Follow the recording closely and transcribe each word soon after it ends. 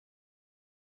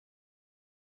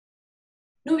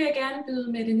Nu vil jeg gerne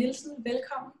byde Mette Nielsen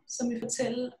velkommen, som vil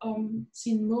fortælle om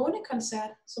sin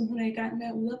Månekoncert, som hun er i gang med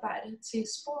at udarbejde til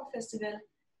SPOR Festival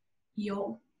i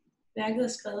år. Værket er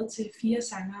skrevet til 4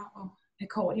 sanger og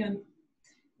accordion.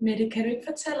 Mette, kan du ikke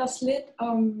fortælle os lidt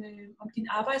om din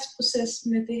arbejdsproces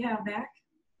med det her værk?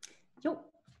 Jo,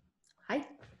 hej.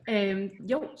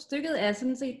 Stykket er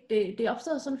sådan set, det er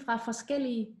opstået sådan fra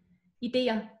forskellige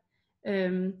idéer,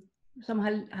 som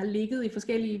har ligget i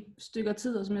forskellige stykker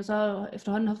tid, og som jeg så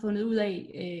efterhånden har fundet ud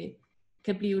af,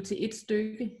 kan blive til et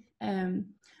stykke.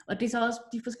 Og det er så også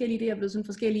de forskellige idéer blevet sådan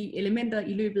forskellige elementer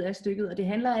i løbet af stykket, og det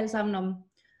handler alle sammen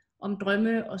om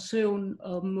drømme og søvn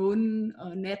og månen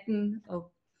og natten.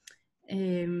 Og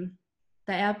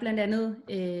der er blandt andet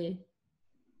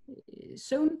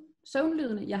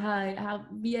søvnlydene. Jeg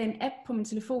har via en app på min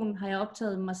telefon har jeg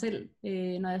optaget mig selv,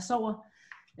 når jeg sover.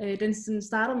 Den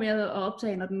starter med at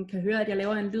optage, når den kan høre, at jeg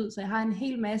laver en lyd, så jeg har en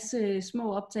hel masse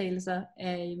små optagelser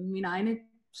af mine egne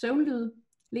søvnlyde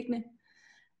liggende,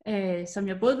 som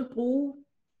jeg både vil bruge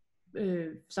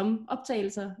som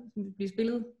optagelser, som vil blive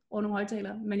spillet over nogle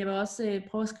højtalere, men jeg vil også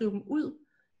prøve at skrive dem ud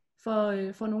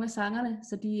for nogle af sangerne,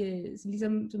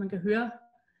 så man kan høre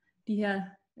de her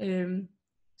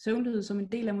søvnlyde som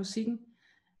en del af musikken.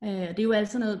 Det er jo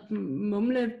altid noget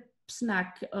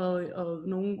mumlesnak og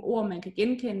nogle ord, man kan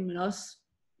genkende, men også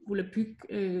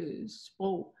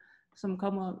volapyk-sprog, som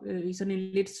kommer i sådan en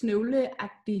lidt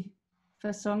snøvleagtig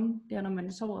facon, der når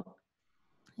man sover.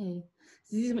 Så det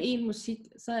er ligesom en musik.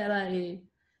 Så er der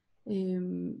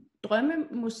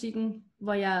drømmemusikken,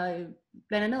 hvor jeg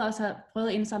blandt andet også har prøvet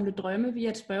at indsamle drømme via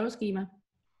et spørgeskema,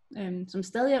 som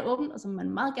stadig er åbent, og som man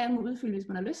meget gerne må udfylde, hvis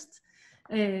man har lyst.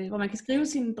 Hvor man kan skrive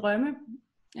sine drømme.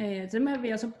 Dem her vil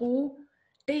jeg så bruge,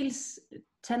 dels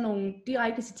tage nogle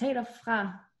direkte citater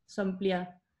fra, som bliver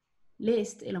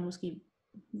læst eller måske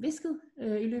hvisket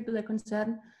i løbet af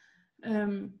koncerten.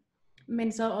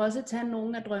 Men så også tage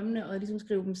nogle af drømmene og ligesom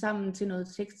skrive dem sammen til noget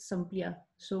tekst, som bliver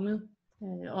sunget.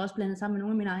 Og også blandet sammen med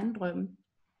nogle af mine egne drømme.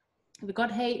 Jeg vil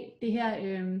godt have det her,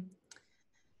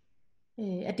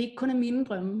 at det ikke kun er mine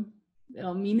drømme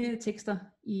og mine tekster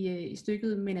i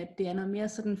stykket, men at det er noget mere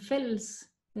sådan fælles,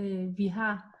 vi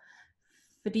har.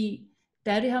 Fordi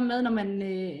der er det her med,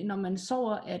 når man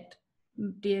sover, at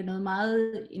det er noget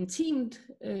meget intimt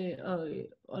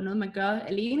og noget, man gør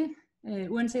alene.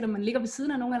 Uanset om man ligger ved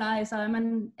siden af nogen eller ej, så er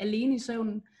man alene i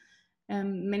søvnen.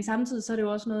 Men samtidig så er det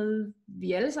jo også noget,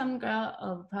 vi alle sammen gør,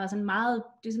 og har sådan meget,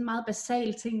 det er sådan en meget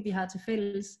basal ting, vi har til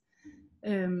fælles.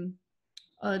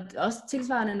 Og også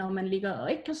tilsvarende, når man ligger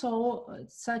og ikke kan sove,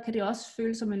 så kan det også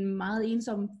føles som en meget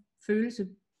ensom følelse.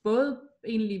 Både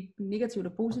egentlig negativt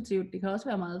og positivt. Det kan også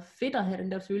være meget fedt at have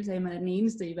den der følelse af, at man er den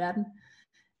eneste i verden.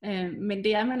 Men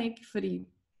det er man ikke, fordi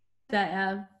der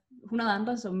er 100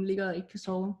 andre, som ligger og ikke kan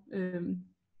sove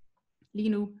lige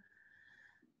nu.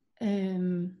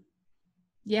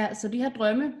 Så de her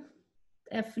drømme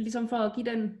er ligesom for at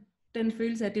give den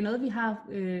følelse, at det er noget, vi har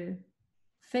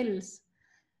fælles.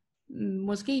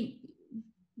 Måske,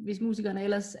 hvis musikerne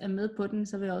ellers er med på den,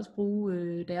 så vil jeg også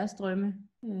bruge deres drømme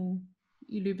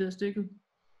i løbet af stykket.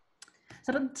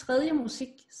 Så er der den tredje musik,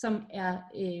 som er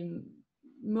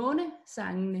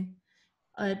månesangene.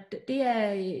 Og det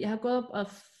er, jeg har gået op og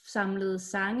samlet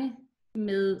sange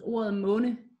med ordet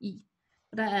måne i.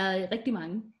 Og der er rigtig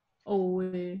mange. Og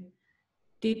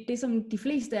det som de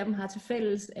fleste af dem har til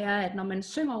fælles, er, at når man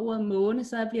synger ordet måne,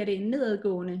 så bliver det en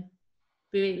nedadgående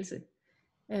bevægelse.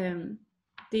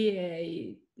 Det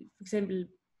er for eksempel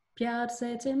Pjert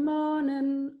sagde til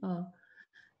månen, og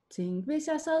tænk hvis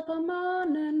jeg sad på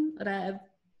månen, og der er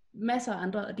masser af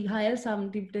andre, og de har alle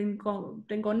sammen, den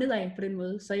går nedad på den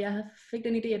måde. Så jeg fik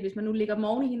den idé, at hvis man nu ligger dem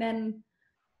oven i hinanden,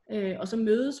 og så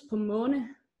mødes på måne,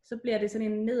 så bliver det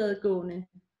sådan en nedadgående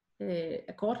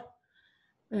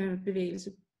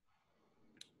akkordbevægelse.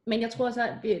 Men jeg tror så,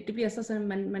 at det bliver så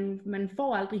sådan, at man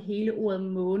får aldrig hele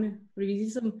ordet måne, fordi vi er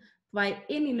ligesom på vej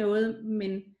ind i noget,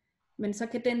 men så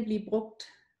kan den blive brugt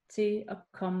til at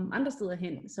komme andre steder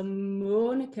hen. Så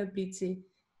måne kan blive til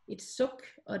et suk,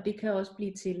 og det kan også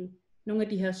blive til nogle af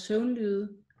de her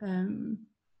søvnlyde.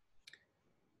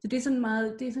 Så det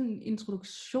er sådan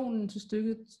introduktionen til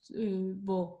stykket,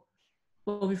 hvor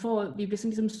vi bliver sådan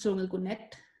ligesom sunget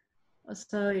godnat, og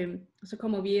så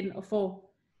kommer vi ind og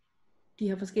får de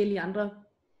her forskellige andre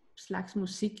slags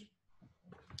musik.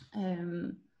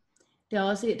 Der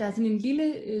er sådan en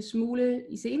lille smule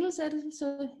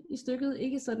iscenesættelse i stykket,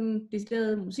 ikke sådan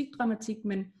decideret musikdramatik,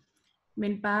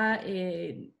 men bare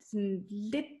sådan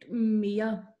lidt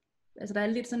mere, altså der er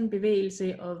lidt sådan en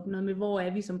bevægelse og noget med, hvor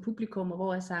er vi som publikum, og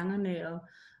hvor er sangerne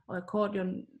og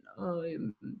accordion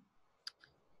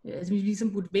altså vi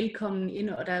ligesom budt velkommen ind,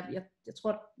 og der, jeg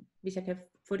tror, hvis jeg kan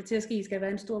få det til at ske, skal der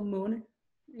være en stor måne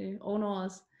ovenover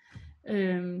os.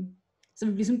 Så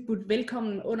vi bliver sådan budt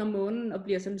velkommen under månen, og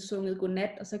bliver sådan sunget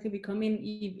godnat, og så kan vi komme ind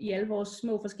i alle vores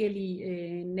små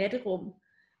forskellige natterum,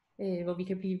 hvor vi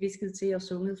kan blive visket til og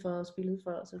sunget for og spillet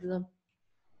for og så videre.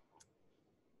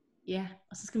 Ja,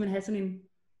 og så skal man have sådan en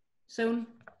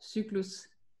søvncyklus.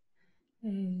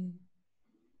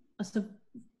 Og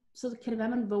så kan det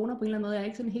være, at man vågner på en eller anden måde. Jeg har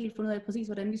ikke sådan helt fundet ud af præcis,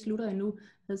 hvordan vi slutter endnu.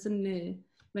 Altså sådan,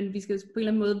 men vi skal på en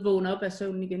eller anden måde vågne op af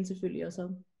søvnen igen selvfølgelig, og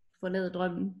så forlade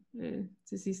drømmen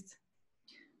til sidst.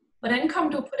 Hvordan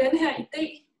kom du på den her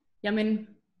idé? Jamen,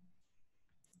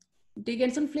 det er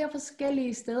igen sådan flere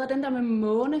forskellige steder. Den der med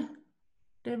måne,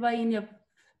 det var en,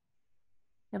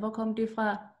 hvor kom det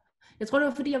fra? Jeg tror, det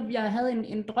var fordi, jeg havde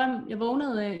en drøm. Jeg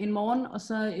vågnede en morgen, og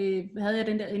så havde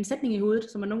jeg en sætning i hovedet,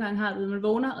 som man nogle gange har, når man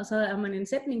vågner, og så er man en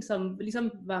sætning, som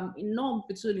ligesom var enormt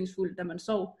betydningsfuld, da man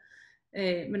sov.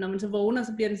 Men når man så vågner,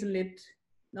 så bliver den sådan lidt,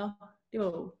 det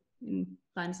var jo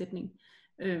bare en sætning.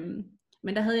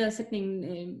 Men der havde jeg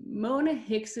sætningen,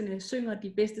 måneheksene synger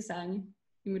de bedste sange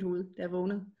i mit hoved, da jeg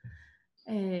vågnede.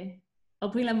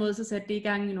 Og på en eller anden måde, så satte det i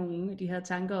gang i nogle af de her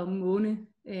tanker om måne.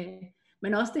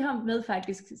 Men også det her med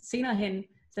faktisk senere hen,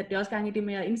 satte det også gang i det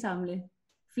med at indsamle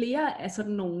flere af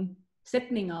sådan nogle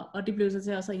sætninger, og det blev så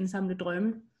til også at indsamle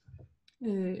drømme.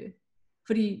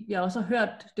 Fordi jeg også har hørt,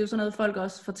 det er jo sådan noget folk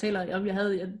også fortæller,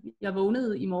 jeg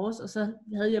vågnede i morges, og så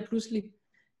havde jeg pludselig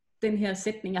den her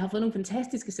sætning. Jeg har fået nogle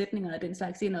fantastiske sætninger af den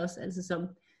slags ind også, altså som,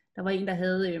 der var en, der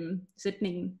havde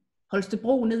sætningen,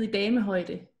 Holstebro ned i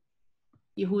damehøjde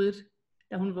i hovedet,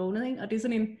 da hun vågnede, ikke? Og det er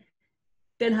sådan en,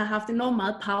 den har haft enormt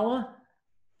meget power,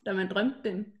 da man drømte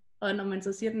den, og når man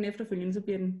så siger den efterfølgende, så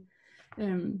bliver den,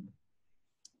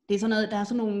 det er sådan noget, der er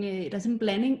sådan en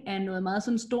blanding af noget meget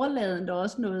sådan storladent, og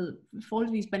også noget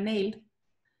forholdsvis banalt,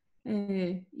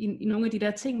 i nogle af de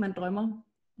der ting, man drømmer.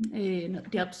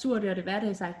 Det absurde og det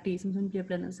hverdagsagtige, som sådan bliver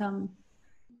blandet sammen,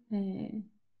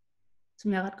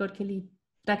 som jeg ret godt kan lide.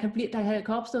 Der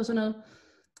kan opstå sådan noget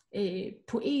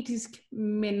poetisk,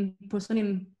 men på sådan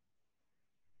en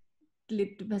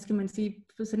lidt, hvad skal man sige,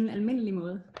 på sådan en almindelig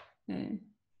måde.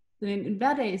 En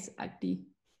hverdagsagtig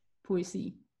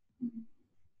poesi,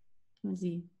 kan man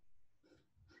sige.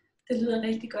 Det lyder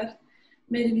rigtig godt.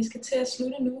 Men vi skal til at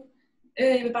slutte nu.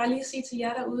 Jeg vil bare lige sige til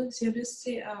jer derude, hvis I har lyst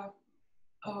til at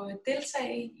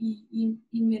deltage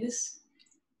i Mettes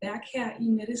værk her, i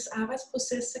Mettes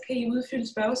arbejdsproces, så kan I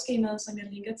udfylde spørgeskemaet, som jeg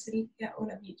linker til her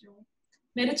under videoen.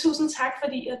 Mette, tusind tak,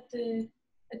 fordi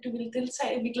at du ville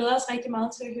deltage. Vi glæder os rigtig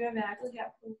meget til at høre værket her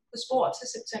på SPOR til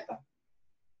september.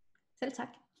 Selv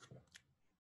tak.